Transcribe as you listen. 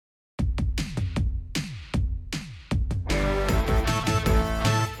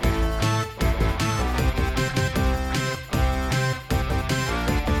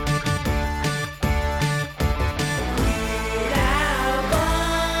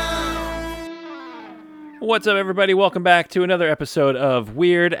What's up, everybody? Welcome back to another episode of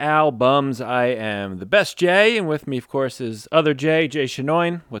Weird Albums. I am the best Jay, and with me, of course, is other Jay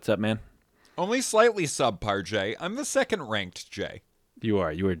Shanoin. What's up, man? Only slightly subpar Jay. I'm the second-ranked Jay. You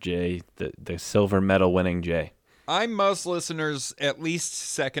are Jay, the silver medal winning Jay. I'm most listeners' at least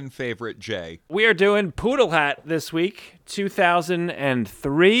second favorite Jay. We are doing Poodle Hat this week,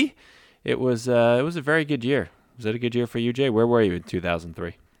 2003. It was a very good year. Was it a good year for you, Jay? Where were you in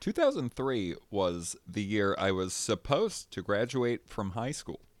 2003? 2003 was the year I was supposed to graduate from high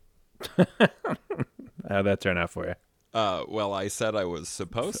school. How'd that turn out for you? Well, I said I was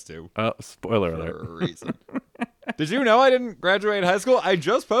supposed to. Oh, spoiler for alert. a reason. Did you know I didn't graduate high school? I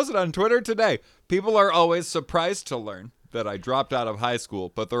just posted on Twitter today. People are always surprised to learn that I dropped out of high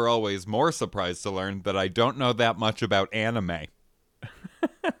school, but they're always more surprised to learn that I don't know that much about anime.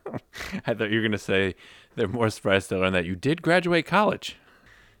 I thought you were going to say they're more surprised to learn that you did graduate college.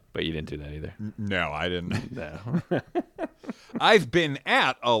 But you didn't do that either. No, I didn't. No. I've been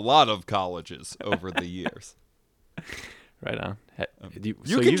at a lot of colleges over the years. Right on. You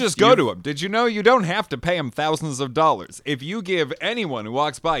can just go to them. Did you know you don't have to pay them thousands of dollars? If you give anyone who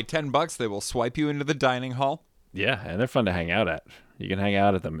walks by $10, they will swipe you into the dining hall. Yeah, and they're fun to hang out at. You can hang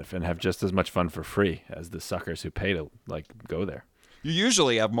out at them and have just as much fun for free as the suckers who pay to go there. You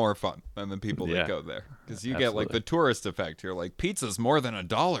usually have more fun than the people that go there. Because you get the tourist effect. You're like, pizza's more than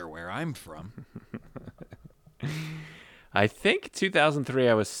 $1 where I'm from. I think 2003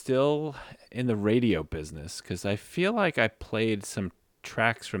 I was still in the radio business because I feel like I played some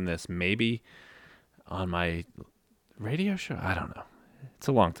tracks from this maybe on my radio show. I don't know. It's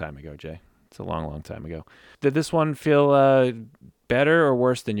a long time ago, Jay. It's a long, long time ago. Did this one feel better or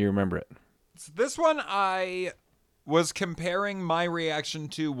worse than you remember it? This one I was comparing my reaction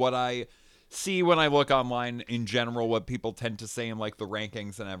to what I see when I look online in general, what people tend to say in the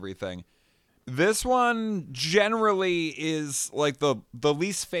rankings and everything. This one generally is the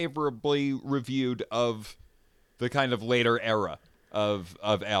least favorably reviewed of the kind of later era of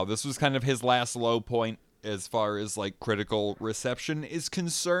Al. This was kind of his last low point as far as critical reception is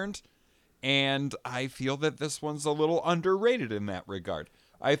concerned. And I feel that this one's a little underrated in that regard.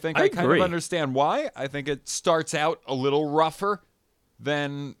 I think I kind of understand why. I think it starts out a little rougher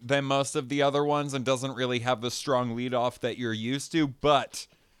than most of the other ones and doesn't really have the strong lead off that you're used to, but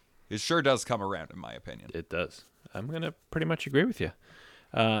it sure does come around, in my opinion. It does. I'm going to pretty much agree with you.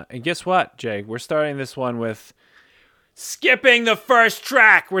 And guess what, Jay? We're starting this one with skipping the first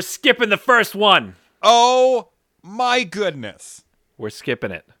track. We're skipping the first one. Oh, my goodness. We're skipping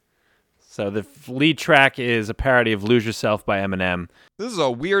it. So the lead track is a parody of Lose Yourself by Eminem. This is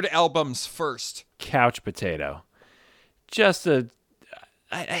a Weird Album's first. Couch potato.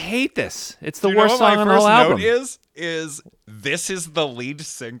 I hate this. It's the worst song on the whole album. You know what my first note is this is the lead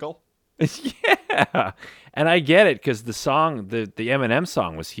single? Yeah. And I get it because the song, the Eminem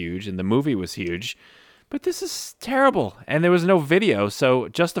song was huge and the movie was huge. But this is terrible. And there was no video, so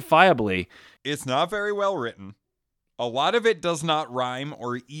justifiably. It's not very well written. A lot of it does not rhyme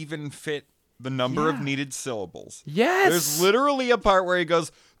or even fit the number of needed syllables. Yes. There's literally a part where he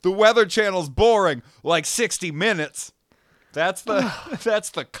goes, "The Weather Channel's boring, 60 minutes." That's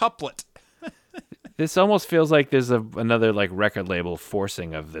the couplet. This almost feels like there's another record label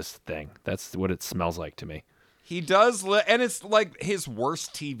forcing of this thing. That's what it smells like to me. He does, and it's his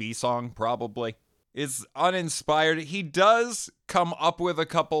worst TV song probably. Is uninspired. He does come up with a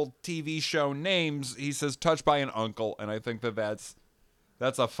couple TV show names. He says "Touched by an Uncle," and I think that's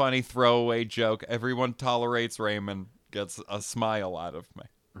a funny throwaway joke. Everyone tolerates Raymond, gets a smile out of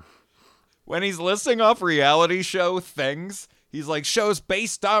me. When he's listing off reality show things, he's like, shows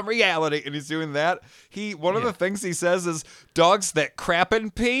based on reality, and he's doing that. One of the things he says is dogs that crap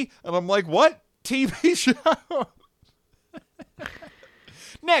and pee, and I'm like, what TV show?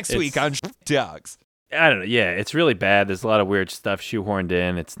 Next week on Dogs. I don't know. Yeah, it's really bad. There's a lot of weird stuff shoehorned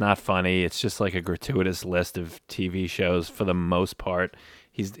in. It's not funny. It's just a gratuitous list of TV shows for the most part.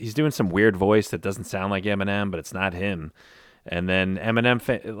 He's doing some weird voice that doesn't sound like Eminem, but it's not him. And then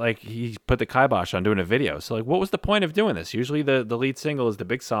Eminem, he put the kibosh on doing a video. So, what was the point of doing this? Usually the lead single is the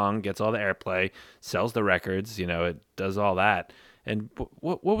big song, gets all the airplay, sells the records, it does all that. And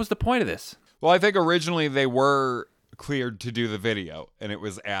what was the point of this? Well, I think originally they were cleared to do the video, and it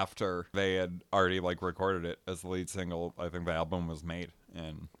was after they had already recorded it as the lead single. I think the album was made,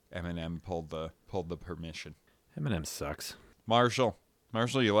 and Eminem pulled the permission. Eminem sucks. Marshall,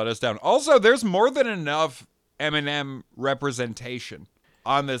 you let us down. Also, there's more than enough Eminem representation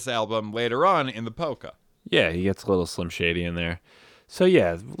on this album later on in the polka. Yeah, he gets a little Slim Shady in there. So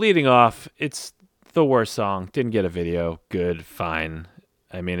yeah, leading off, it's the worst song. Didn't get a video. Good, fine.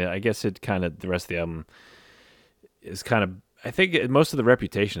 I mean, I guess it kind of, the rest of the album is kind of, I think most of the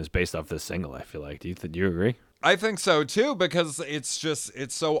reputation is based off this single, I feel like. Do you agree? I think so too, because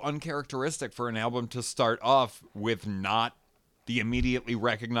it's so uncharacteristic for an album to start off with not the immediately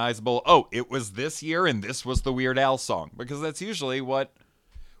recognizable, oh, it was this year and this was the Weird Al song, because that's usually what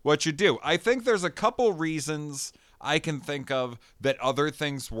you do. I think there's a couple reasons I can think of that other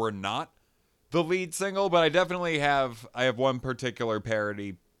things were not the lead single, but I definitely have one particular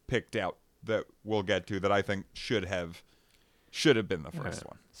parody picked out that we'll get to that I think should have been the first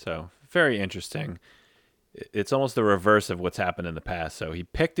one. So, very interesting. It's almost the reverse of what's happened in the past. So he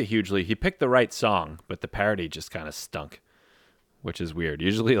picked the right song, but the parody just kind of stunk, which is weird.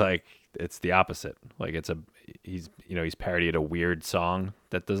 Usually, like, it's the opposite. Like, he's parodied a weird song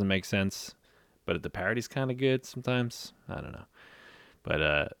that doesn't make sense, but the parody's kind of good sometimes. I don't know.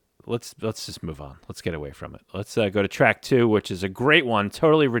 But let's just move on. Let's get away from it. Let's go to track 2, which is a great one.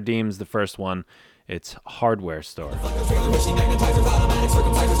 Totally redeems the first one. It's Hardware Store.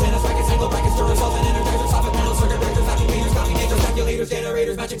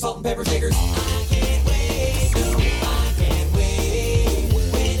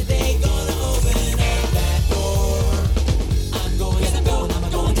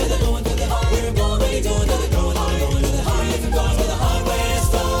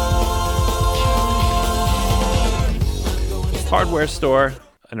 Hardware Store,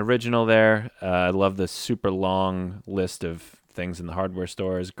 an original there. I love the super long list of things in the hardware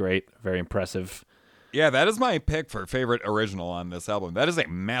store. Is great, very impressive. Yeah, that is my pick for favorite original on this album. That is a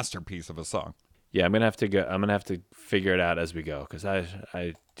masterpiece of a song. Yeah, I'm gonna have to figure it out as we go, because I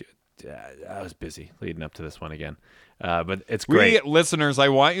was busy leading up to this one again. But it's great. Listeners, I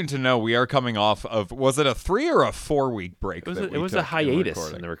want you to know we are coming off of, was it a 3 or a 4 week break? It was a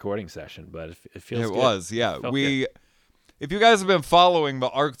hiatus in the recording session, but it feels good. It was, yeah. If you guys have been following the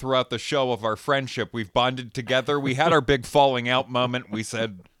arc throughout the show of our friendship, we've bonded together. We had our big falling out moment. We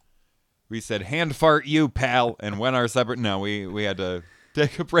said, hand fart you, pal, and went our separate. No, we had to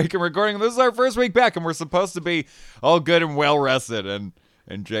take a break in recording. This is our first week back, and we're supposed to be all good and well rested. And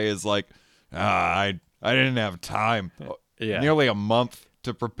Jay is like, I didn't have time. Yeah, nearly a month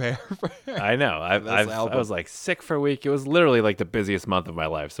to prepare for I know. I was like sick for a week. It was literally like the busiest month of my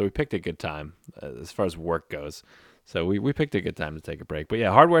life. So we picked a good time as far as work goes. So we picked a good time to take a break. But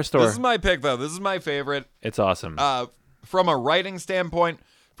yeah, Hardware Store. This is my pick, though. This is my favorite. It's awesome. From a writing standpoint,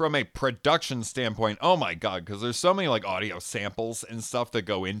 from a production standpoint, oh my God, because there's so many like audio samples and stuff that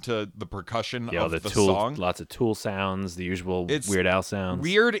go into the percussion of the song. Lots of Tool sounds, the usual Weird Al sounds.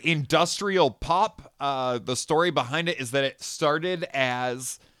 Weird industrial pop. The story behind it is that it started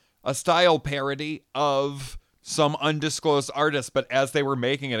as a style parody of some undisclosed artist, but as they were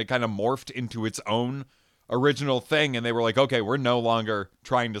making it, it kind of morphed into its own original thing, and they were like, okay, we're no longer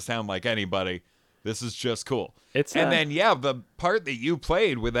trying to sound like anybody. This is just cool. Then the part that you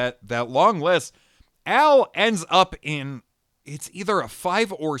played with that long list, Al ends up in, it's either a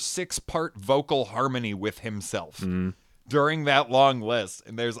 5 or 6 part vocal harmony with himself during that long list.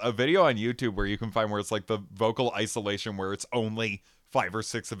 And there's a video on YouTube where you can find where it's like the vocal isolation where it's only 5 or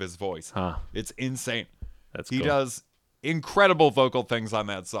 6 of his voice. It's insane. He does incredible vocal things on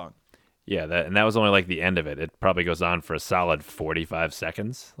that song. Yeah, that was only like the end of it. It probably goes on for a solid 45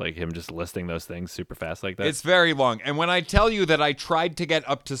 seconds, like him just listing those things super fast like that. It's very long. And when I tell you that I tried to get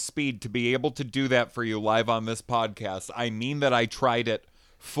up to speed to be able to do that for you live on this podcast, I mean that I tried it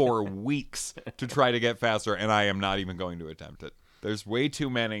for weeks to try to get faster, and I am not even going to attempt it. There's way too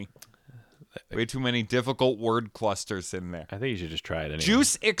many difficult word clusters in there. I think you should just try it anyway.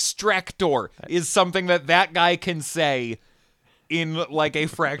 Juice extractor is something that guy can say in like a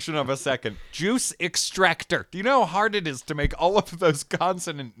fraction of a second. Juice extractor. Do you know how hard it is to make all of those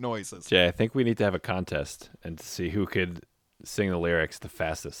consonant noises? Jay, I think we need to have a contest and to see who could sing the lyrics the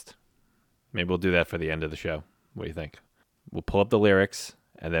fastest. Maybe we'll do that for the end of the show. What do you think? We'll pull up the lyrics,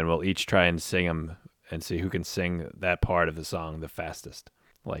 and then we'll each try and sing them and see who can sing that part of the song the fastest.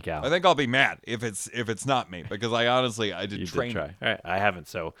 Like Al. I think I'll be mad if it's not me, because I did train. All right, I haven't,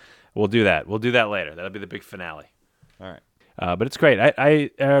 so we'll do that. We'll do that later. That'll be the big finale. All right. But it's great.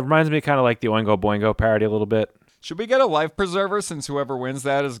 It reminds me kind of like the Oingo Boingo parody a little bit. Should we get a life preserver, since whoever wins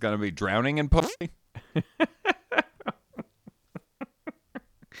that is going to be drowning in pussy?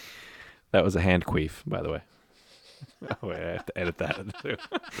 That was a hand queef, by the way. Oh, wait, I have to edit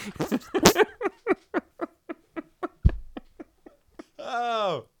that.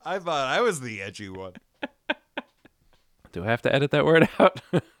 Oh, I thought I was the edgy one. Do I have to edit that word out?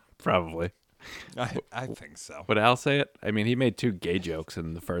 Probably. I think so. Would Al say it? I mean, he made 2 gay jokes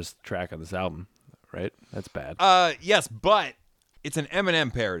in the first track on this album, right? That's bad. Yes, but it's an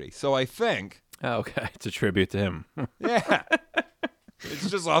Eminem parody. So I think, Oh, okay. It's a tribute to him. yeah, it's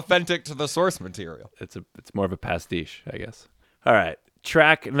just authentic to the source material. It's more of a pastiche, I guess. All right.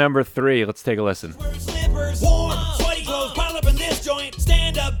 Track number 3. Let's take a listen. Slippers, warm, sweaty clothes pile up in this joint.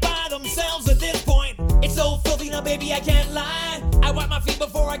 Stand up by themselves at this point. It's so filthy now, baby, I can't lie. I wipe my feet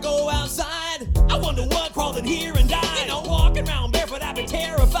before I go outside. I wonder what crawled in here and died. You know, walking around barefoot, I've been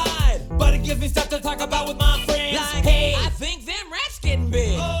terrified. But it gives me stuff to talk about with my friends. Like, hey, I think them rats getting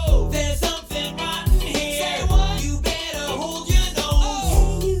big. Oh, there's something rotten here. Say what? You better hold your nose.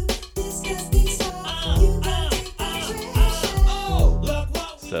 Oh, you disgusting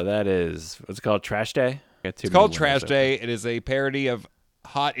So that is, what's it called? Trash Day? It's called Trash Day. It is a parody of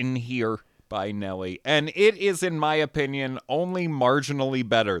Hot in Here by Nelly. And it is, in my opinion, only marginally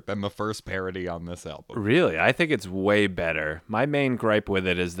better than the first parody on this album. Really? I think it's way better. My main gripe with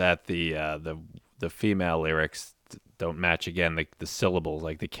it is that the female lyrics don't match again, the syllables,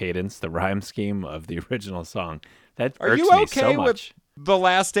 like the cadence, the rhyme scheme of the original song. That Are irks you me okay so with much. the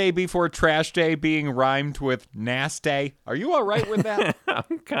last day before Trash Day being rhymed with Nasty? Are you all right with that?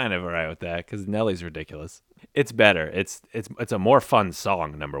 I'm kind of all right with that because Nelly's ridiculous. It's better. It's a more fun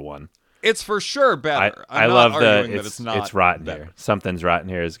song, number one. It's for sure better. I I'm love not the arguing that it's not rotten better. here. Something's rotten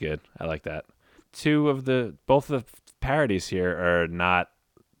here is good. I like that. Both of the parodies here are not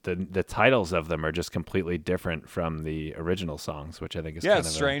the titles of them are just completely different from the original songs, which I think is kind of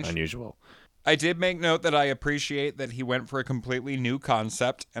strange. Unusual. I did make note that I appreciate that he went for a completely new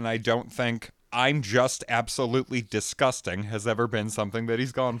concept, and I don't think I'm just absolutely disgusting has ever been something that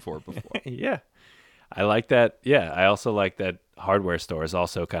he's gone for before. Yeah. I like that. Yeah, I also like that Hardware Store is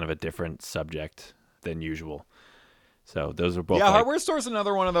also kind of a different subject than usual. So those are both. Yeah, Hardware Store is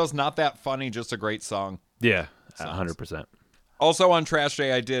another one of those not that funny, just a great song. Yeah, songs. 100%. Also on Trash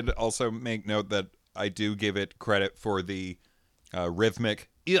Day, I did also make note that I do give it credit for the rhythmic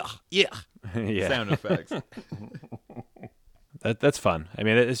yeah sound effects. That's fun. I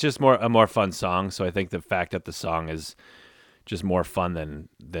mean, it's just a more fun song. So I think the fact that the song is just more fun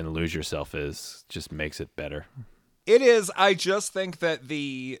than Lose Yourself is just makes it better. It is. I just think that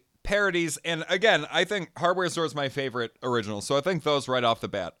the parodies, and again, I think Hardware Store is my favorite original, so I think those right off the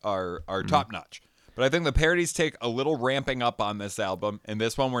bat are top notch. But I think the parodies take a little ramping up on this album, and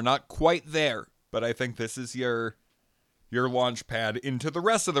this one we're not quite there. But I think this is your launch pad into the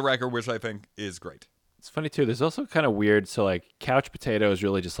rest of the record, which I think is great. It's funny too. There's also kind of weird. So like Couch Potato is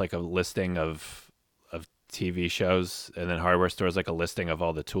really just like a listing of TV shows, and then Hardware Store is like a listing of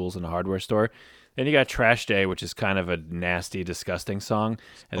all the tools in the hardware store. Then you got Trash Day, which is kind of a nasty, disgusting song,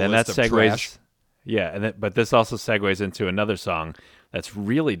 and then that segues. Yeah, but this also segues into another song that's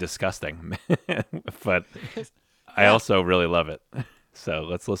really disgusting, but I also really love it. So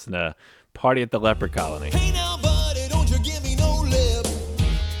let's listen to "Party at the Leper Colony." Hey now, buddy, don't you give me no lip.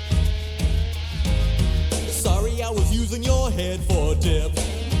 Sorry I was using your head for a dip.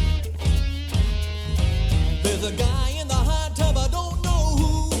 There's a guy in the hot tub, I don't know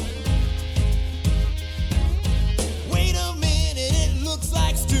who. Wait a minute, it looks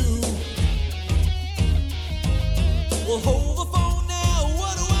like stew. Well, hold the phone now,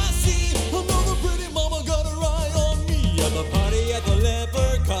 what do I see? Another pretty mama got her eye on me at the party at the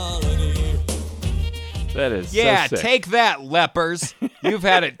leper colony. That is Yeah, so sick. take that, lepers. You've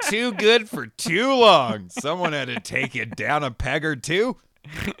had it too good for too long. Someone had to take you down a peg or two.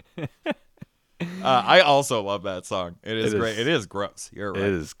 I also love that song. It is great. It is gross. You're right. It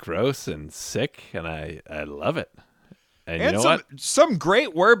is gross and sick, and I love it. And you And know some, what? some great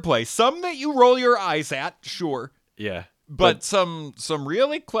wordplay. Some that you roll your eyes at, sure. Yeah. But some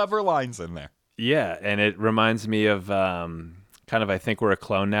really clever lines in there. Yeah, and it reminds me of kind of I think we're a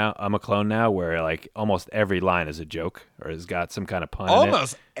clone now. I'm a clone now, where like almost every line is a joke or has got some kind of pun in it.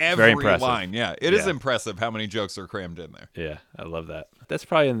 Almost Very every impressive. line. Yeah, it is Yeah. impressive how many jokes are crammed in there. Yeah, I love that. That's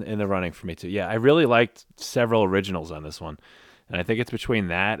probably in the running for me too. Yeah, I really liked several originals on this one. And I think it's between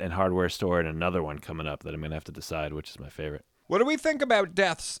that and Hardware Store and another one coming up that I'm going to have to decide which is my favorite. What do we think about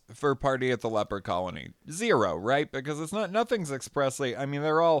deaths for Party at the Leper Colony? 0, right? Because it's nothing's expressly. I mean,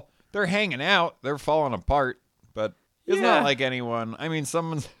 they're hanging out, they're falling apart, but it's Yeah. not like anyone. I mean,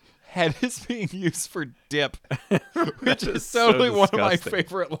 someone's head is being used for dip, which is so totally one of my disgusting.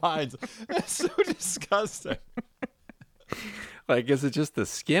 favorite lines. That's so disgusting. Like, is it just the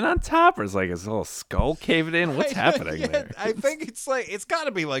skin on top, or is like his whole skull caving in? What's happening Yeah, there? I think it's got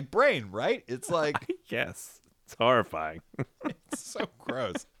to be like brain, right? It's like Yes, it's horrifying. it's so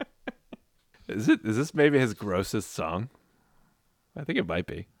gross. Is this maybe his grossest song? I think it might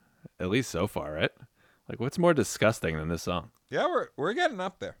be, at least so far, right? Like, what's more disgusting than this song? Yeah, we're getting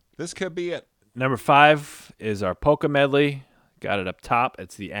up there. This could be it. Number 5 is our polka medley, Got it up top.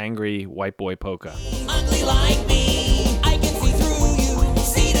 It's the angry white boy polka. Ugly like me, I can see through you,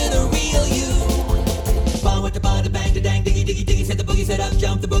 see to the real you. Ball with the bada bang, da dang, diggy, diggy, diggy, set the boogie, set up,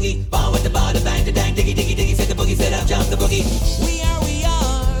 jump the boogie. Ball with the bada bang, da dang, diggy, diggy, diggy, set the boogie, set up, jump the boogie. We are,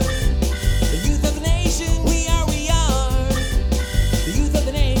 the youth of the nation. We are, the youth of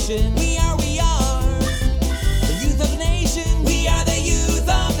the nation. We are, the youth of the nation. We are the youth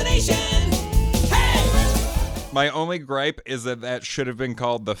of the nation. Hey! My only gripe is that should have been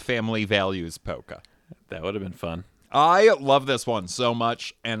called the Family Values polka. That would have been fun. I love this one so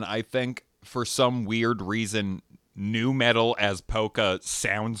much, and I think for some weird reason, nu metal as polka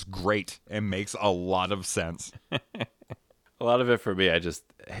sounds great and makes a lot of sense. A lot of it for me, I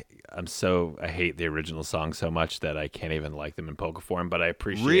hate the original song so much that I can't even like them in polka form, but I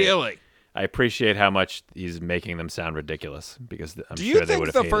appreciate how much he's making them sound ridiculous, because I'm Do sure you they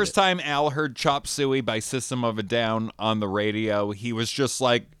would think have the first time Al heard Chop Suey by System of a Down on the radio, he was just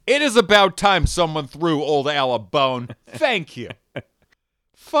like, it is about time someone threw old Al a bone. Thank you.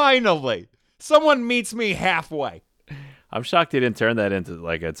 Finally, someone meets me halfway. I'm shocked he didn't turn that into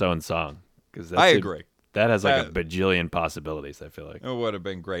like its own song. I agree. That has like a bajillion possibilities, I feel like. It would have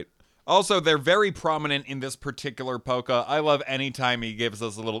been great. Also, they're very prominent in this particular polka. I love any time he gives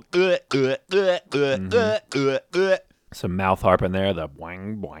us a little Some mouth harp in there, the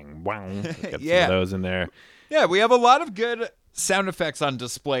boing, boing, boing. Get Yeah. some of those in there. Yeah, we have a lot of good sound effects on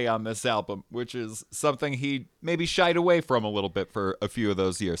display on this album, which is something he maybe shied away from a little bit for a few of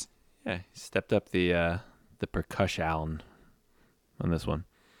those years. Yeah, he stepped up the percussion on this one.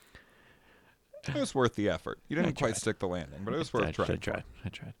 It was worth the effort. You didn't quite stick the landing, but it was worth trying. I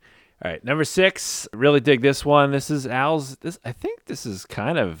tried. All right, number 6. Really dig this one. This is Al's. I think this is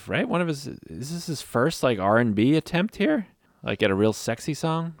kind of right. One of his. Is this his first like R&B attempt here? Like at a real sexy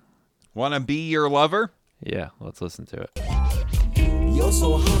song? Wanna be your lover? Yeah, let's listen to it. You're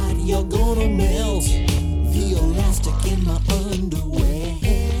so hot, you're gonna melt the elastic in my underwear.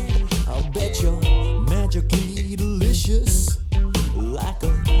 I'll bet you're magically delicious, like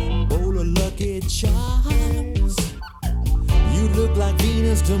a bowl of Lucky Charms. You look like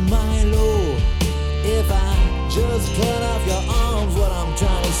Venus to Milo. If I just cut off your arms, what I'm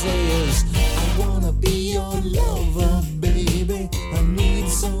trying to say is, I wanna be your lover, baby. I need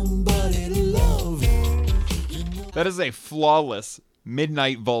somebody to love. That is a flawless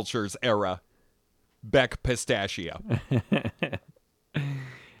Midnight Vultures era Beck pistachio.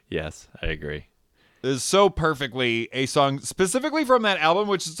 Yes, I agree. It is so perfectly a song specifically from that album,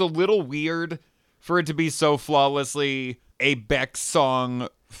 which is a little weird for it to be so flawlessly a Beck song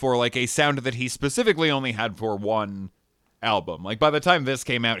for like a sound that he specifically only had for one album. Like by the time this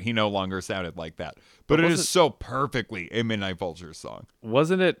came out, he no longer sounded like that. But it is so perfectly a Midnight Vultures song.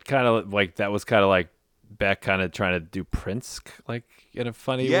 Wasn't it kind of like that was kind of like Beck kind of trying to do Prince like in a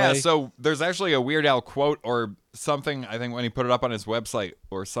funny way? Yeah, so there's actually a Weird Al quote or something, I think when he put it up on his website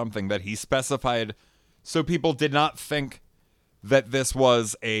or something, that he specified so people did not think that this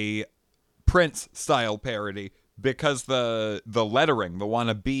was a Prince style parody, because the lettering, the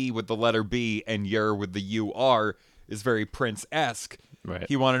wanna be with the letter B and you're with the UR is very Prince-esque. Right.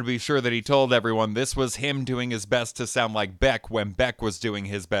 He wanted to be sure that he told everyone this was him doing his best to sound like Beck when Beck was doing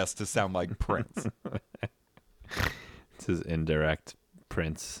his best to sound like Prince. This is indirect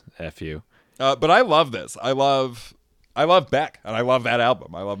Prince FU. But I love this. I love Beck, and I love that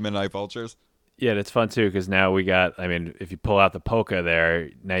album. I love Midnight Vultures. Yeah, and it's fun too because now we got. I mean, if you pull out the polka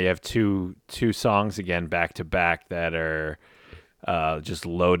there, now you have two songs again back to back that are just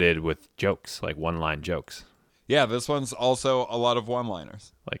loaded with jokes, like one-line jokes. Yeah, this one's also a lot of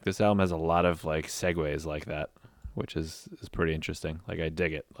one-liners. Like this album has a lot of like segues like that, which is pretty interesting. Like I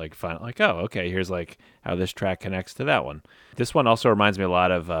dig it. Like oh, okay, here's like how this track connects to that one. This one also reminds me a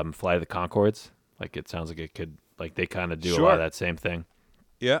lot of Fly the Conchords. Like it sounds like it could, like they kind of do a lot of that same thing.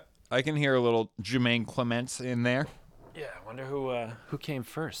 Yeah, I can hear a little Jermaine Clements in there. Yeah, I wonder who came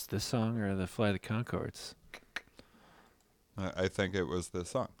first, this song or the Fly the Conchords? I think it was this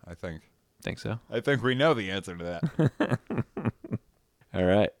song. I think so. I think we know the answer to that. All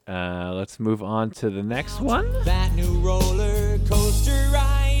right, let's move on to the next one. That new roller coaster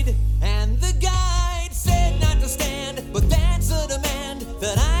ride, and the guide said not to stand, but that's a demand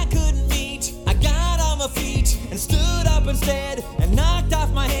that I couldn't meet. I got on my feet and stood up instead and knocked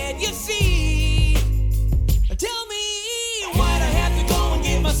off my head. You see, tell me why'd I have to go and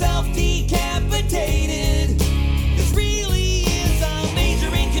get myself decapitated? This really is a major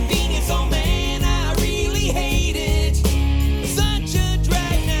inconvenience, oh man, I really hate it. Such a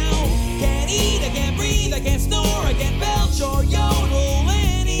drag now. Can't eat, I can't breathe, I can't snore, I can't belch or yodel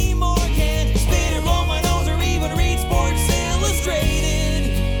anymore. Can't spit or roll my nose or even read Sports Illustrated.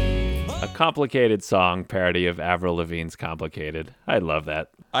 complicated song parody of Avril Lavigne's Complicated. I love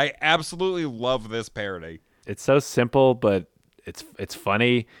that. I absolutely love this parody. It's so simple, but it's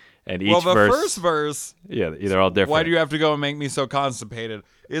funny. And each the verse, first verse, yeah, they're all different. why do you have to go and make me so constipated?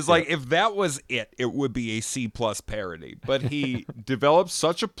 Is like, if that was it would be a C+ parody. But he develops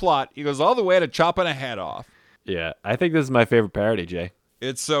such a plot. He goes all the way to chopping a head off. Yeah, I think this is my favorite parody, Jay.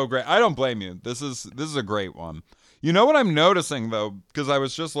 It's so great. I don't blame you. This is a great one. You know what I'm noticing, though, because I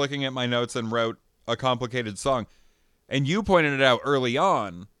was just looking at my notes and wrote a complicated song, and you pointed it out early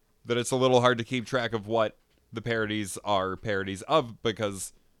on that it's a little hard to keep track of what the parodies are parodies of,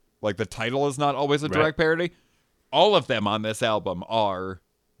 because like the title is not always a direct parody. All of them on this album are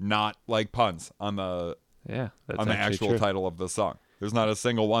not like puns on the actual true. title of the song. There's not a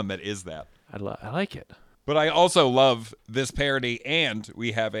single one that is that. I like it. But I also love this parody, and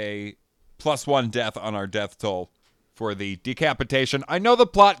we have a +1 death on our death toll for the decapitation. I know the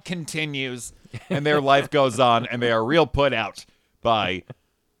plot continues, and their life goes on, and they are real put out by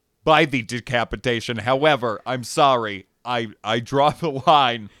the decapitation. However, I'm sorry, I draw the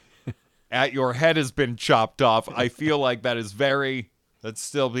line at your head has been chopped off. I feel like that's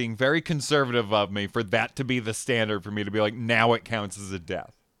still being very conservative of me for that to be the standard for me to be like, now it counts as a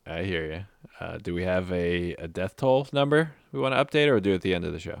death. I hear you. Do we have a death toll number we want to update, or do it at the end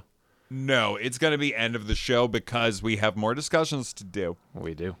of the show? No, it's going to be end of the show because we have more discussions to do.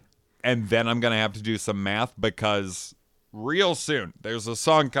 We do. And then I'm going to have to do some math because real soon there's a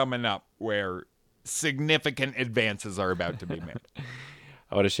song coming up where significant advances are about to be made.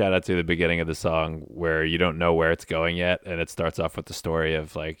 I want to shout out to the beginning of the song where you don't know where it's going yet, and it starts off with the story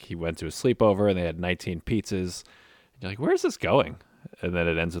of like he went to a sleepover and they had 19 pizzas. And you're like, where's this going? And then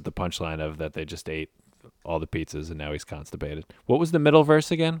it ends with the punchline of that they just ate all the pizzas and now he's constipated. What was the middle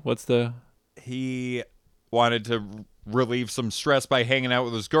verse again? He wanted to relieve some stress by hanging out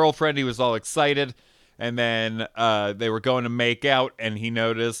with his girlfriend. He was all excited. And then they were going to make out, and he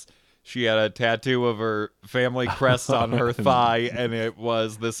noticed she had a tattoo of her family crest on her thigh, and it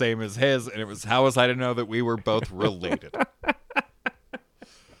was the same as his. And it was, how was I to know that we were both related?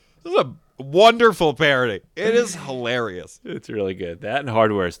 This is a wonderful parody. It is hilarious. It's really good. That and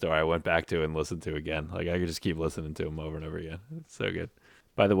Hardware Store I went back to and listened to again. Like I could just keep listening to them over and over again. It's so good.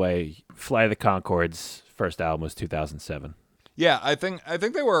 By the way, Fly the Conchords' first album was 2007. Yeah, I think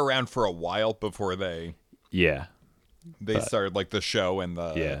they were around for a while before they started like the show and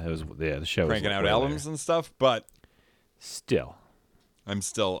the show cranking out albums and stuff. But still, I'm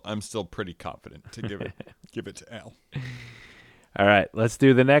still pretty confident to give it to Al. All right, let's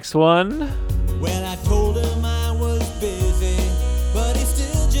do the next one. Well, I told him I was busy, but he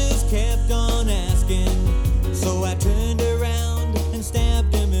still just kept on asking. So I turned around and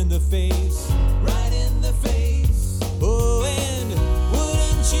stabbed him in the face, right in the face. Oh, and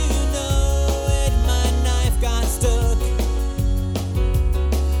wouldn't you know it, my knife got stuck.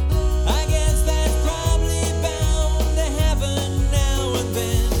 I guess that's probably bound to happen now and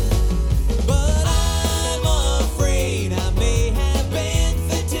then. But I'm afraid I may have bent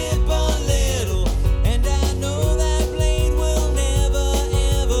the tip a little, and I know that blade will never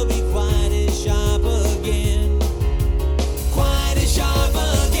ever be quite as sharp again. Quite as sharp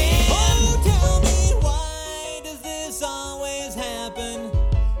again. Oh, tell me, why does this always happen?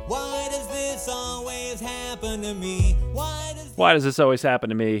 Why does this always happen to me? Why does this always happen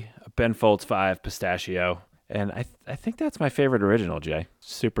to me? Ben Folds 5, Pistachio. And I think that's my favorite original, Jay.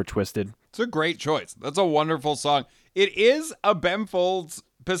 Super twisted. It's a great choice. That's a wonderful song. It is a Ben Folds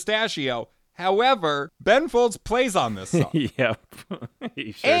Pistachio. However, Ben Folds plays on this song. Yep.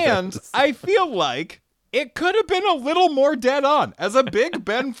 He sure And does. I feel like it could have been a little more dead on. As a big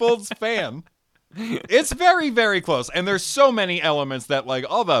Ben Folds fan, it's very, very close. And there's so many elements that, like,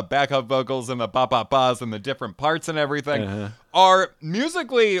 all the backup vocals and the ba-ba-bas and the different parts and everything are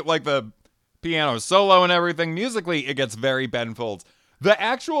musically, like the piano solo and everything, musically, it gets very Ben Folds. The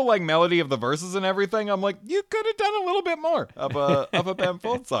actual, like, melody of the verses and everything, I'm like, you could have done a little bit more of a Ben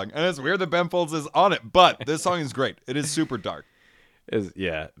Folds song. And it's weird that Ben Folds is on it, but this song is great. It is super dark.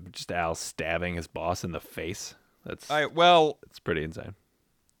 Just Al stabbing his boss in the face. It's pretty insane.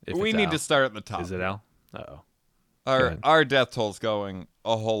 If we it's need Al. to start at the top. Is it Al? Uh-oh. Our death toll's going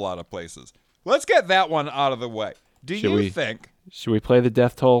a whole lot of places. Let's get that one out of the way. Should we play the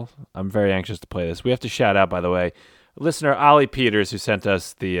death toll? I'm very anxious to play this. We have to shout out, by the way, listener Ollie Peters, who sent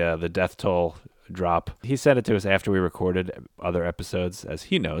us the death toll drop. He sent it to us after we recorded other episodes, as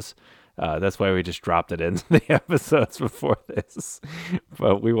he knows. That's why we just dropped it into the episodes before this.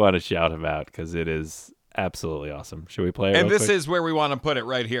 But we want to shout him out because it is absolutely awesome. Should we play it? And real this quick? is where we want to put it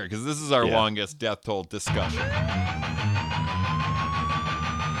right here because this is our longest death toll discussion.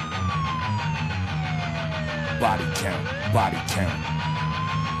 body count, body count,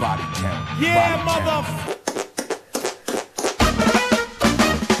 body count. Yeah, body count. mother.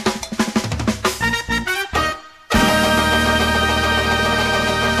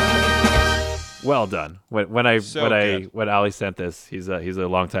 Well done. When Ali sent this, he's a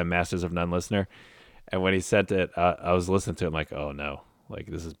longtime Masters of None listener, and when he sent it, I was listening to it, I'm like, oh no, like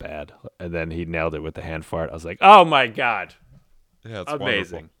this is bad. And then he nailed it with the hand fart. I was like, oh my god, Yeah, it's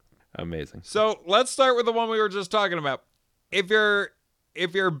amazing, wonderful. amazing. So let's start with the one we were just talking about. If your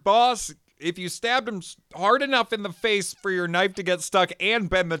boss, if you stabbed him hard enough in the face for your knife to get stuck and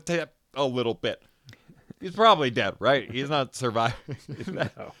bend the tip a little bit, he's probably dead, right? He's not surviving. No.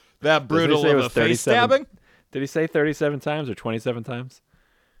 That brutal Did he say it of a was face 37? stabbing? Did he say 37 times or 27 times?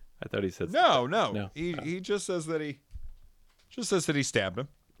 I thought he said No. He just says that he stabbed him.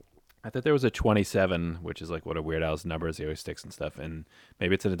 I thought there was a 27, which is like what a Weird Al's numbers he always sticks and stuff, and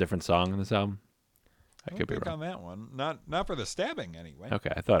maybe it's in a different song in this album. I could be Pick wrong. on that one. Not for the stabbing anyway.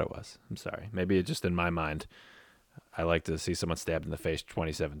 Okay, I thought it was. I'm sorry. Maybe it just in my mind, I like to see someone stabbed in the face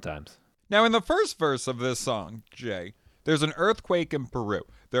 27 times. Now, in the first verse of this song, Jay, there's an earthquake in Peru.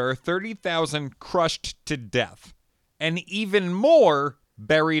 There are 30,000 crushed to death, and even more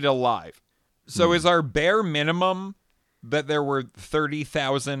buried alive. So is our bare minimum that there were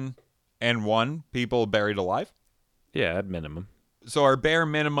 30,001 people buried alive? Yeah, at minimum. So our bare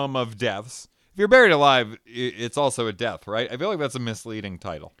minimum of deaths. If you're buried alive, it's also a death, right? I feel like that's a misleading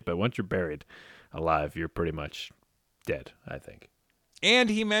title. But once you're buried alive, you're pretty much dead, I think.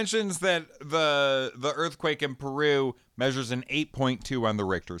 And he mentions that the earthquake in Peru measures an 8.2 on the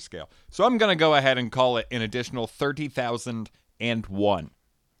Richter scale. So I'm going to go ahead and call it an additional 30,001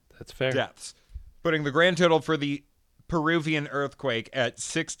 That's fair. deaths, putting the grand total for the Peruvian earthquake at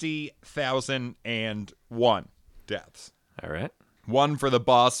 60,001 deaths. All right. One for the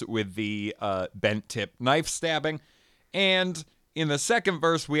boss with the bent tip knife stabbing. And in the second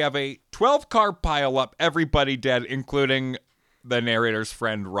verse, we have a 12-car pileup, everybody dead, including the narrator's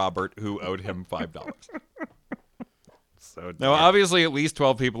friend, Robert, who owed him $5. So Now, obviously, at least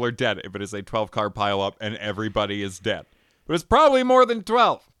 12 people are dead if it is a 12-car pileup and everybody is dead. But it's probably more than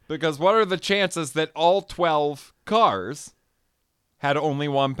 12, because what are the chances that all 12 cars had only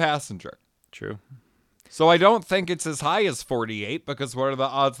one passenger? True. So I don't think it's as high as 48, because what are the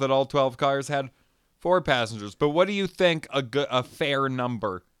odds that all 12 cars had 4 passengers? But what do you think a fair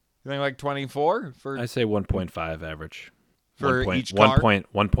number? You think like 24? I say 1.5 average. For each car?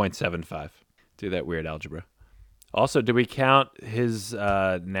 1.75. Do that weird algebra. Also, do we count his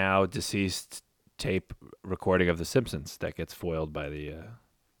now deceased tape recording of The Simpsons that gets foiled by in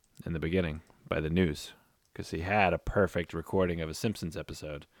the beginning by the news? Because he had a perfect recording of a Simpsons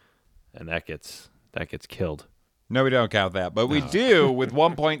episode, and that gets killed. No, we don't count that. But we do, with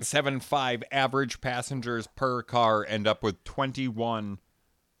 1.75 average passengers per car, end up with 21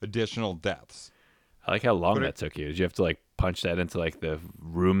 additional deaths. I like how long that took you. Did you have to like punch that into like the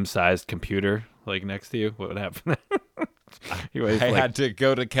room-sized computer like next to you? What would happen? I had to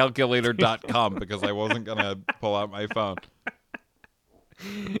go to calculator.com because I wasn't going to pull out my phone.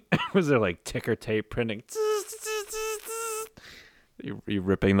 Was there like ticker tape printing? You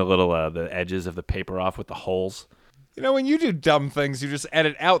ripping the little the edges of the paper off with the holes. You know, when you do dumb things, you just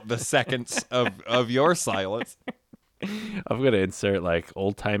edit out the seconds of your silence. I'm gonna insert like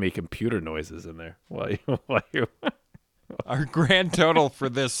old timey computer noises in there while you. Our grand total for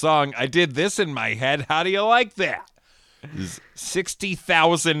this song, I did this in my head. How do you like that? Is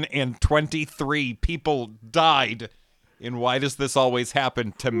 60,023 people died in Why Does This Always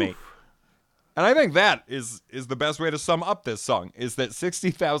Happen to Me? And I think that is the best way to sum up this song, is that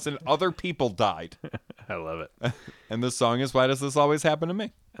 60,000 other people died. I love it. And this song is Why Does This Always Happen to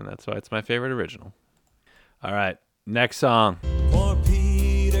Me? And that's why it's my favorite original. All right, next song. Poor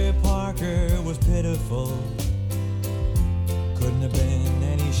Peter Parker was pitiful. Couldn't have been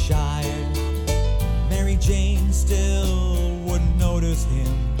any shyer. Mary Jane still wouldn't notice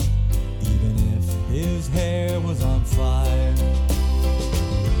him, even if his hair was on fire.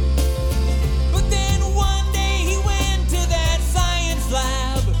 But then one day he went to that science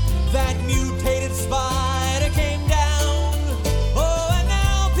lab. That mutated spider came down. Oh, and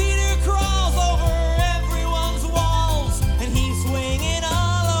now Peter crawls over everyone's walls, and he's swinging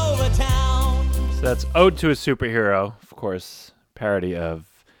all over town. So that's Ode to a Superhero, of course, parody of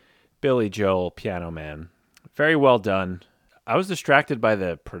Billy Joel, Piano Man. Very well done. I was distracted by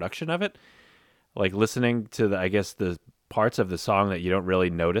the production of it, like listening to the parts of the song that you don't really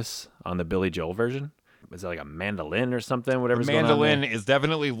notice on the Billy Joel version. Was it like a mandolin or something? Whatever's going on Mandolin there? is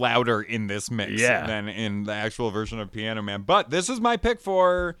definitely louder in this mix than in the actual version of Piano Man. But this is my pick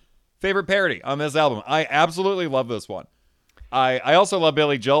for favorite parody on this album. I absolutely love this one. I also love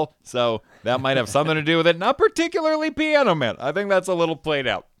Billy Joel, so that might have something to do with it. Not particularly Piano Man. I think that's a little played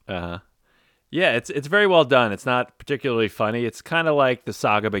out. Uh-huh. Yeah, it's very well done. It's not particularly funny. It's kind of like The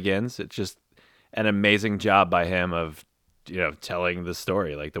Saga Begins. It's just an amazing job by him of, telling the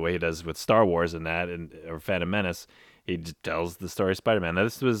story, like the way he does with Star Wars and that, or Phantom Menace. He just tells the story of Spider-Man. Now,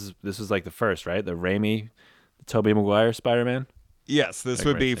 this was like the first, right? The Raimi, the Tobey Maguire Spider-Man. Yes, this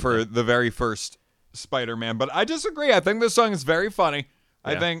would be for the very first Spider-Man. But I disagree. I think this song is very funny.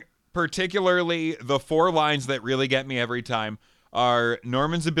 Yeah. I think particularly the 4 lines that really get me every time are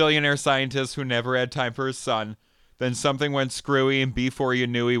Norman's a billionaire scientist who never had time for his son. Then something went screwy, and before you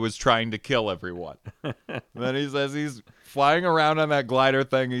knew, he was trying to kill everyone. Then he says he's flying around on that glider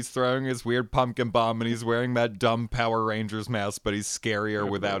thing. He's throwing his weird pumpkin bomb, and he's wearing that dumb Power Rangers mask, but he's scarier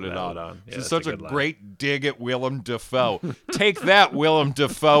without it on. Yeah, just such a great dig at Willem Dafoe. Take that, Willem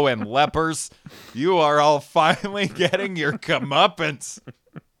Dafoe and lepers. You are all finally getting your comeuppance.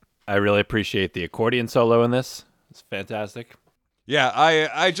 I really appreciate the accordion solo in this. It's fantastic. Yeah,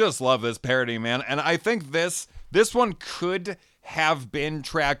 I just love this parody, man. And I think this one could have been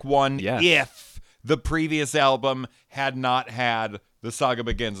track 1 if the previous album had not had The Saga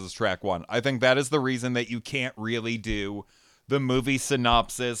Begins as track 1. I think that is the reason that you can't really do the movie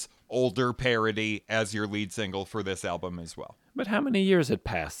synopsis older parody as your lead single for this album as well. But how many years had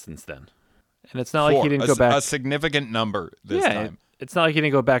passed since then? And it's not like he didn't go back. A significant number this time. It's not like he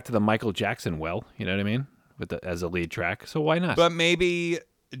didn't go back to the Michael Jackson well, you know what I mean? As a lead track, so why not? But maybe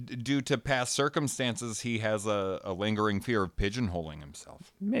due to past circumstances, he has a lingering fear of pigeonholing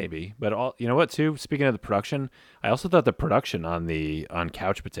himself. Maybe, but you know what? Too, speaking of the production, I also thought the production on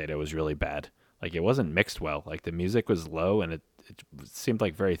Couch Potato was really bad. Like it wasn't mixed well. Like the music was low, and it seemed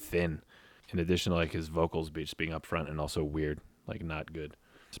like very thin. In addition to like his vocals just being up front and also weird, like not good.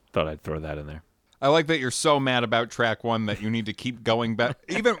 Just thought I'd throw that in there. I like that you're so mad about track 1 that you need to keep going back,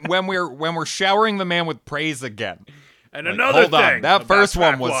 even when we're showering the man with praise again. And like, another hold thing, on, that first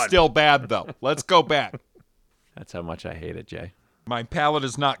one was still bad though. Let's go back. That's how much I hate it, Jay. My palate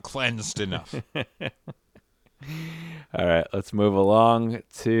is not cleansed enough. All right, let's move along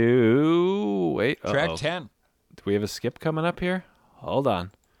to track 10. Do we have a skip coming up here? Hold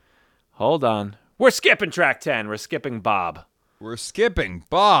on. We're skipping track 10. We're skipping Bob. We're skipping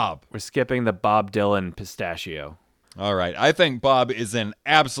Bob. We're skipping the Bob Dylan Pistachio. All right. I think Bob is an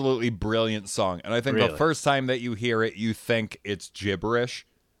absolutely brilliant song. And I think Really? The first time that you hear it, you think it's gibberish.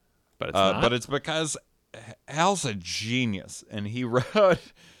 But it's not. But it's because Hal's a genius. And he wrote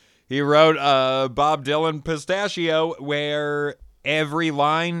Bob Dylan Pistachio where every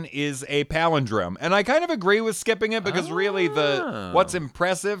line is a palindrome. And I kind of agree with skipping it because really what's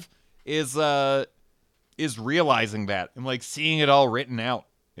impressive is realizing that and like seeing it all written out.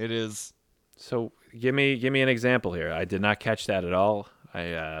 It is. So give me an example here. I did not catch that at all.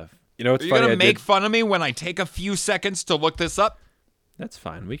 It's You're funny. gonna make fun of me when I take a few seconds to look this up? That's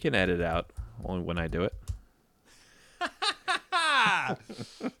fine. We can edit out only when I do it.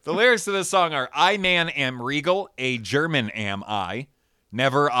 The lyrics to this song are: I man am regal, a German am I.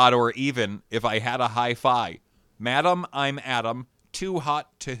 Never odd or even if I had a hi-fi. Madam, I'm Adam, too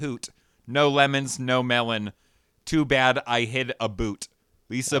hot to hoot. No lemons, no melon. Too bad I hid a boot.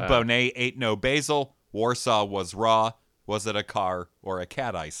 Lisa Bonet ate no basil. Warsaw was raw. Was it a car or a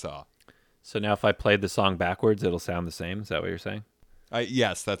cat I saw? So now if I played the song backwards, it'll sound the same? Is that what you're saying?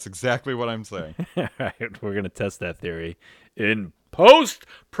 Yes, that's exactly what I'm saying. All right, we're going to test that theory in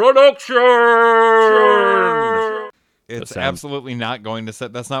post-production. It's absolutely not going to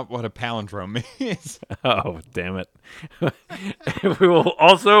set. That's not what a palindrome means. Oh, damn it. We will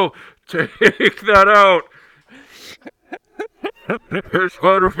also take that out.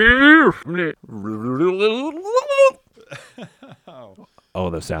 Oh,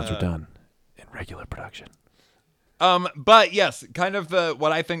 those sounds are done in regular production. But yes, kind of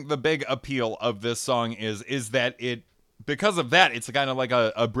what I think the big appeal of this song is that because of that, it's kind of like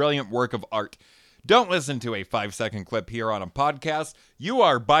a brilliant work of art. Don't listen to a 5-second clip here on a podcast. You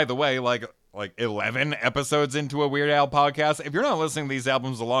are, by the way, like 11 episodes into a Weird Al podcast. If you're not listening to these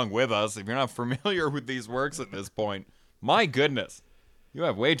albums along with us, if you're not familiar with these works at this point, my goodness, you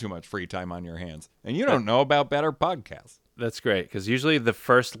have way too much free time on your hands. And you don't know about better podcasts. That's great, because usually the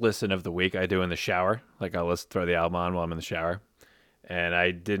first listen of the week I do in the shower. Like I'll throw the album on while I'm in the shower. And I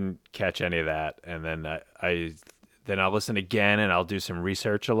didn't catch any of that. And then Then I'll listen again and I'll do some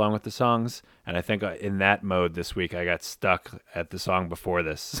research along with the songs. And I think in that mode this week, I got stuck at the song before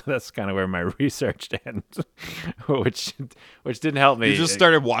this. So that's kind of where my research ends, which didn't help me. You just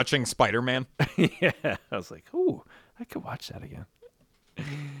started watching Spider-Man? Yeah. I was like, ooh, I could watch that again.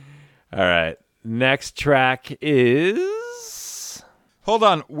 All right. Next track is... Hold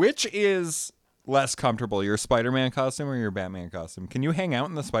on. Which is less comfortable, your Spider-Man costume or your Batman costume? Can you hang out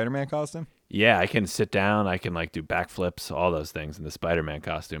in the Spider-Man costume? Yeah, I can sit down. I can do backflips, all those things in the Spider-Man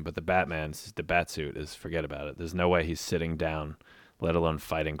costume. But the the bat suit is, forget about it. There's no way he's sitting down, let alone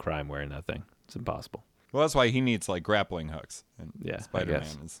fighting crime wearing that thing. It's impossible. Well, that's why he needs grappling hooks. And Yeah, I Spider-Man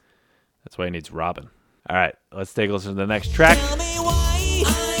guess. is. That's why he needs Robin. All right, let's take a listen to the next track. Tell me why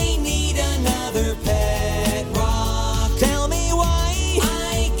I need another pet rock. Tell me why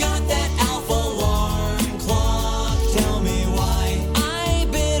I got that alpha alarm clock. Tell me why I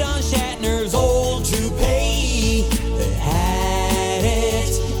bid on Shatner's old toupee that had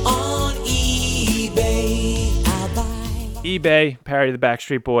it on eBay. I'll buy. eBay, parody the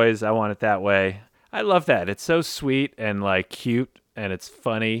Backstreet Boys. I want it that way. I love that. It's so sweet and cute, and it's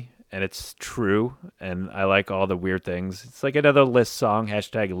funny. And it's true, and I like all the weird things. It's like another list song,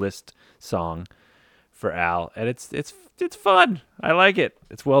 #list song for Al, and it's fun. I like it.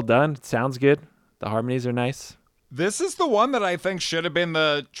 It's well done. It sounds good. The harmonies are nice. This is the one that I think should have been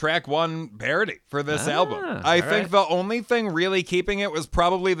the track one parody for this album. I think the only thing really keeping it was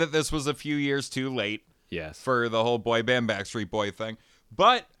probably that this was a few years too late. Yes. For the whole boy band Backstreet Boy thing.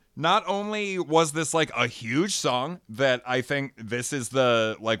 But not only was this a huge song that I think this is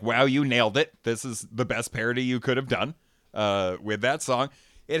the wow, you nailed it. This is the best parody you could have done with that song.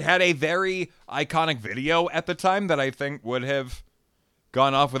 It had a very iconic video at the time that I think would have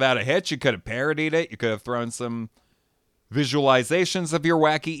gone off without a hitch. You could have parodied it. You could have thrown some visualizations of your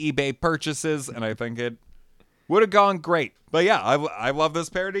wacky eBay purchases, and I think it would have gone great. But yeah, I love this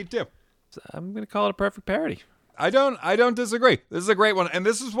parody too. So I'm going to call it a perfect parody. I don't disagree. This is a great one. And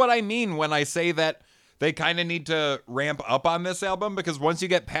this is what I mean when I say that they kind of need to ramp up on this album, because once you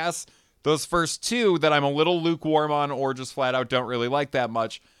get past those first two that I'm a little lukewarm on or just flat out don't really like that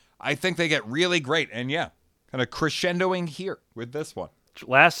much, I think they get really great. And yeah, kind of crescendoing here with this one.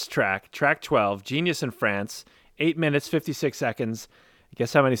 Last track 12, Genius in France, 8 minutes, 56 seconds.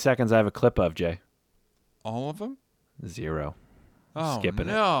 Guess how many seconds I have a clip of, Jay? All of them? 0. Oh, Skipping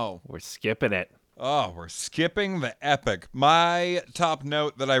no. We're skipping it. Oh, we're skipping the epic. My top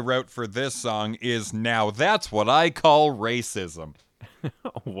note that I wrote for this song is, now that's what I call racism.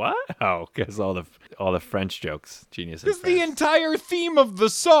 What? Oh, because all the French jokes, Genius in Because France. the entire theme of the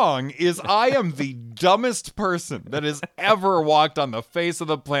song is I am the dumbest person that has ever walked on the face of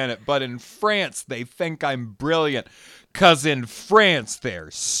the planet, but in France they think I'm brilliant. Cause in France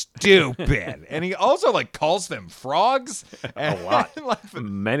they're stupid. And he also calls them frogs. A lot.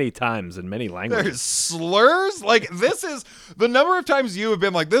 Many times in many languages. There's slurs. This is the number of times you have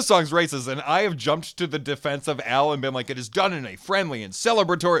been this song's racist, and I have jumped to the defense of Al and been it is done in a friendly and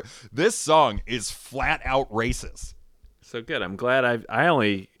celebratory. This song is flat out racist. So good. I'm glad I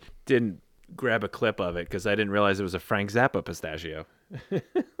only didn't grab a clip of it because I didn't realize it was a Frank Zappa pistachio.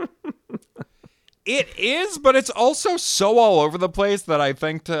 It is, but it's also so all over the place that I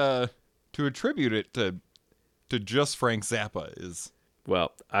think to attribute it to just Frank Zappa is...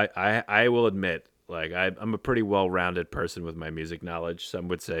 Well, I will admit, I'm a pretty well-rounded person with my music knowledge. Some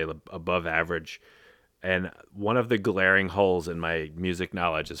would say above average. And one of the glaring holes in my music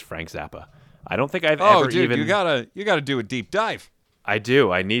knowledge is Frank Zappa. I don't think I've ever even... you gotta do a deep dive. I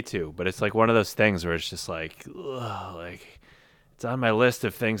do. I need to. But it's one of those things where it's just it's on my list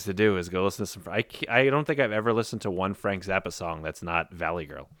of things to do is go listen to some... I don't think I've ever listened to one Frank Zappa song that's not Valley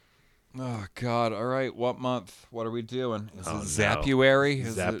Girl. Oh, God. All right. What month? What are we doing? Is it No. Zapuary?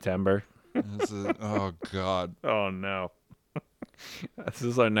 Zaptember. Oh, God. Oh, no. This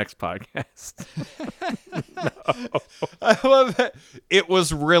is our next podcast. I love that it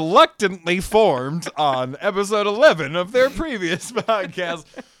was reluctantly formed on episode 11 of their previous podcast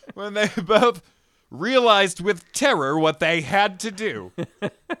when they both realized with terror what they had to do.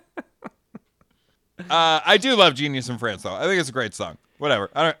 I do love Genius in France, though. I think it's a great song.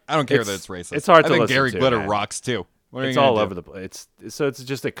 Whatever. I don't care that it's racist. It's hard I to think listen Gary to, Glitter man. rocks, too. What are It's you gonna all do? over the place. So it's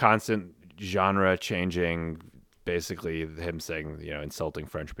just a constant genre changing, basically him saying, insulting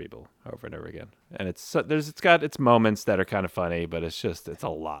French people over and over again. And it's got its moments that are kind of funny, but it's a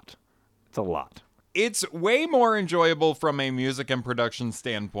lot. It's a lot. It's way more enjoyable from a music and production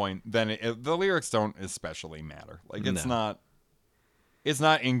standpoint than the lyrics don't especially matter. It's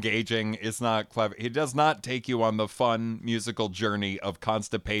not engaging. It's not clever. It does not take you on the fun musical journey of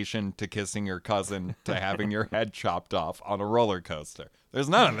constipation to kissing your cousin to having your head chopped off on a roller coaster. There's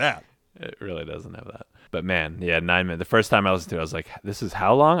none of that. It really doesn't have that. But man, yeah, 9 minutes. The first time I listened to it, I was like, this is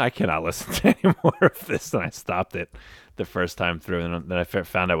how long? I cannot listen to any more of this. And I stopped it the first time through. And then I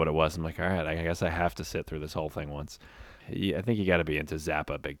found out what it was. I'm like, all right, I guess I have to sit through this whole thing once. Yeah, I think you got to be into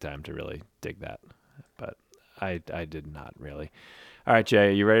Zappa big time to really dig that. But I did not really. All right, Jay,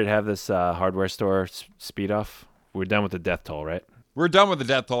 are you ready to have this hardware store speed off? We're done with the death toll, right? We're done with the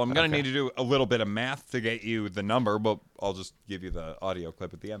death toll. I'm going to Okay. need to do a little bit of math to get you the number, but I'll just give you the audio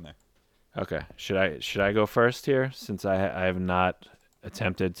clip at the end there. Okay. Should I go first here since I have not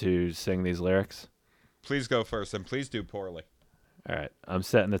attempted to sing these lyrics? Please go first, and please do poorly. All right. I'm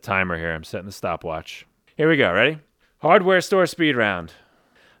setting the timer here. I'm setting the stopwatch. Here we go. Ready? Hardware store speed round.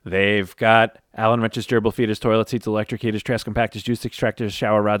 They've got Allen wrenches, gerbil feeders, toilet seats, electric heaters, trash compactors, juice extractors,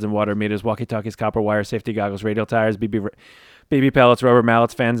 shower rods and water meters, walkie-talkies, copper wire, safety goggles, radial tires, BB pellets, rubber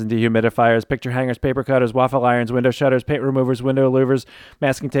mallets, fans and dehumidifiers, picture hangers, paper cutters, waffle irons, window shutters, paint removers, window louvers,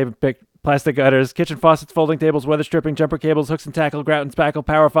 masking tape, plastic gutters, kitchen faucets, folding tables, weather stripping, jumper cables, hooks and tackle, grout and spackle,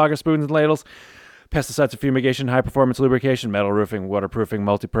 power fogger, spoons and ladles, pesticides and fumigation, high-performance lubrication, metal roofing, waterproofing,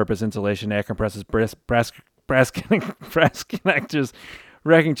 multi-purpose insulation, air compressors, brass connectors,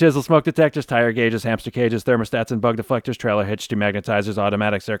 wrecking chisel, smoke detectors, tire gauges, hamster cages, thermostats and bug deflectors, trailer hitch demagnetizers,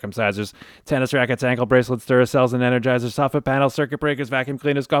 automatic circumcisers, tennis rackets, ankle bracelets, Duracells and energizers, soffit panels, circuit breakers, vacuum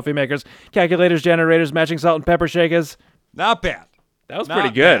cleaners, coffee makers, calculators, generators, matching salt and pepper shakers. Not bad. That was Not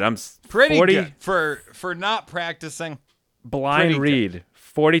pretty good. bad. I'm Pretty 40 good for not practicing. blind Pretty read,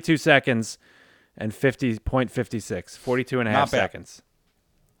 42 seconds and 50.56, 42 and a half Not bad. seconds.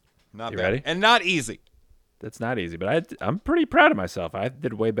 Not You bad. ready? And not easy. That's not easy, but I'm pretty proud of myself. I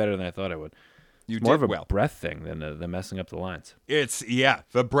did way better than I thought I would. You More did of a well. breath thing than messing up the lines.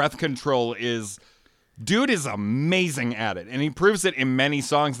 The breath control is... Dude is amazing at it, and he proves it in many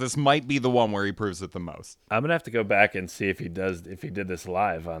songs. This might be the one where he proves it the most. I'm gonna have to go back and see if he did this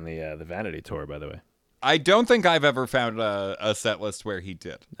live on the Vanity tour. By the way, I don't think I've ever found a set list where he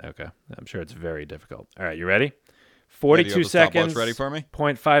did. okay, I'm sure it's very difficult. All right, you ready? Do you 42 have the stopwatch seconds. ready for me?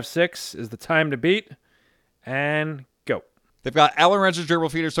 0.56 is the time to beat, and go. They've got Allen wrenches,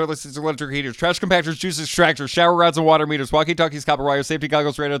 gerbil feeders, toilet seats, electric heaters, trash compactors, juice extractors, shower rods and water meters, walkie-talkies, copper wire, safety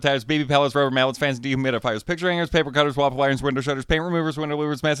goggles, radio tires, baby pellets, rubber mallets, fans, and dehumidifiers, picture hangers, paper cutters, waffle irons, window shutters, paint removers, window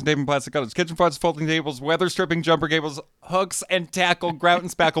louvers, masking tape and plastic cutters, kitchen faucets, folding tables, weather stripping, jumper cables, hooks and tackle, grout and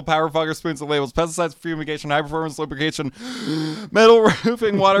spackle, power fogger, spoons and labels, pesticides, fumigation, high-performance lubrication, metal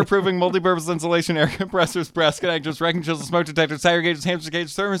roofing, waterproofing, multi-purpose insulation, air compressors, brass connectors, wrecking chisels, smoke detectors, tire gauges, hamster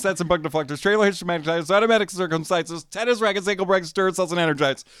cages, thermostats and bug deflectors, trailer hitch demagnetizers, automatic circumcisers, tennis rackets, ankle brackets, Duracells and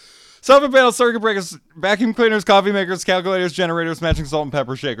energites, soffit panels, circuit breakers, vacuum cleaners, coffee makers, calculators, generators, matching salt and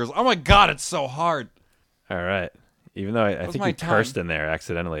pepper shakers. Oh my god, it's so hard. All right. Even though I was think my you cursed time. in there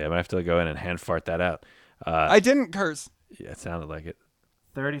accidentally, I might have to go in and hand fart that out. I didn't curse. Yeah, it sounded like it.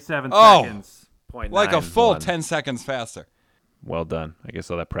 37 Oh, seconds. Point Like a full 9-1. 10 seconds faster. Well done. I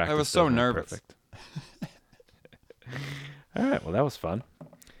guess all that practice. I was so doesn't look nervous. Perfect. All right. Well, that was fun.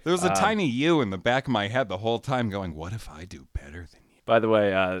 There was a tiny you in the back of my head the whole time going, what if I do better than you? By the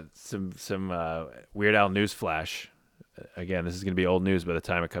way, some Weird Al news flash. Again, this is going to be old news by the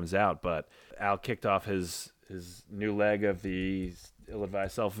time it comes out, but Al kicked off his new leg of the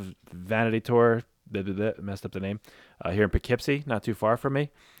Ill-Advised Self Vanity Tour. Messed up the name. Here in Poughkeepsie, not too far from me.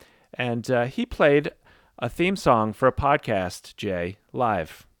 And he played a theme song for a podcast, Jay,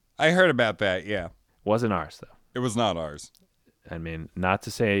 live. I heard about that, yeah. Wasn't ours, though. It was not ours. I mean, not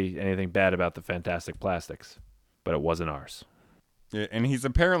to say anything bad about the Fantastic Plastics, but it wasn't ours. Yeah, and he's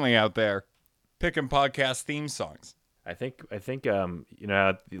apparently out there picking podcast theme songs. I think you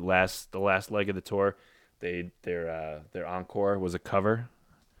know, the last leg of the tour, their encore was a cover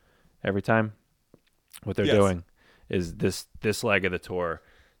every time. What they're Yes. doing is this leg of the tour,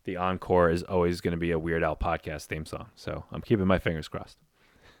 the encore is always going to be a Weird Al podcast theme song. So I'm keeping my fingers crossed.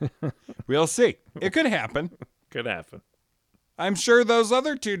 We'll see. It could happen. Could happen. I'm sure those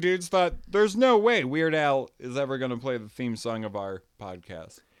other two dudes thought there's no way Weird Al is ever going to play the theme song of our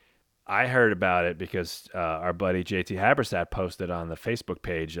podcast. I heard about it because our buddy JT Habersat posted on the Facebook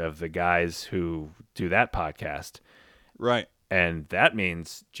page of the guys who do that podcast. Right. And that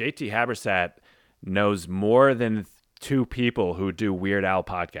means JT Habersat knows more than two people who do Weird Al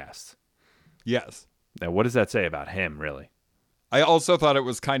podcasts. Yes. Now, what does that say about him, really? I also thought it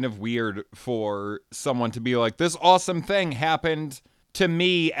was kind of weird for someone to be like, this awesome thing happened to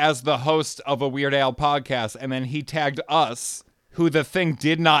me as the host of a Weird Al podcast. And then he tagged us, who the thing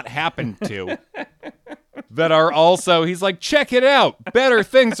did not happen to, that are also, he's like, check it out. Better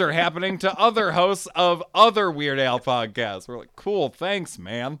things are happening to other hosts of other Weird Al podcasts. We're like, cool, thanks,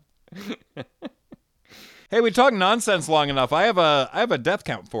 man. Hey, we talked nonsense long enough. I have a death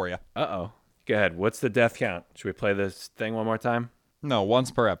count for you. Uh-oh. Go ahead. What's the death count? Should we play this thing one more time? No, once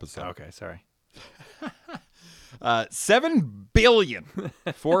per episode. Okay, sorry.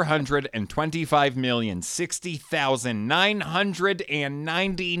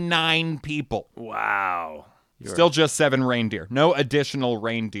 7,425,060,999 people. Wow. Still just 7 reindeer. No additional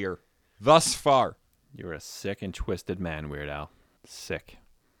reindeer thus far. You're a sick and twisted man, Weird Al. Sick.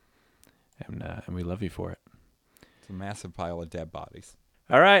 And we love you for it. It's a massive pile of dead bodies.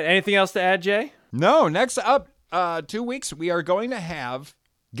 All right. Anything else to add, Jay? No, next up, 2 weeks, we are going to have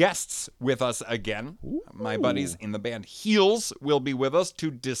guests with us again. Ooh. My buddies in the band Heels will be with us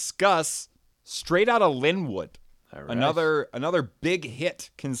to discuss Straight Outta Linwood. All right. Another big hit,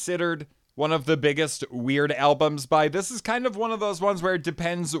 considered one of the biggest Weird albums by. This is kind of one of those ones where it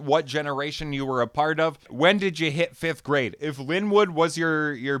depends what generation you were a part of. When did you hit 5th grade? If Linwood was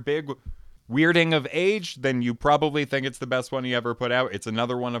your big weirding of age, then you probably think it's the best one he ever put out. It's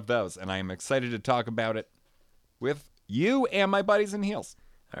another one of those, and I am excited to talk about it with you and my buddies in Heels.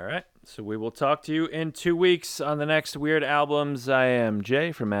 All right. So we will talk to you in 2 weeks on the next Weird Albums. I am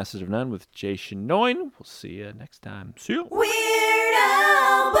Jay from Masters of None with Jay Shinoyne. We'll see you next time. See you. Weird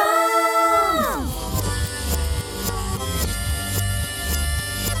Albums!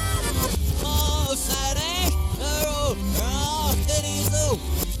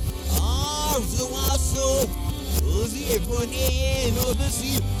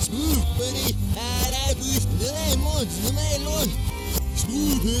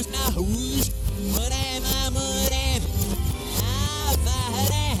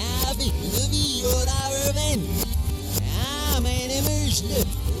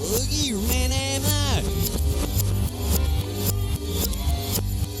 Man,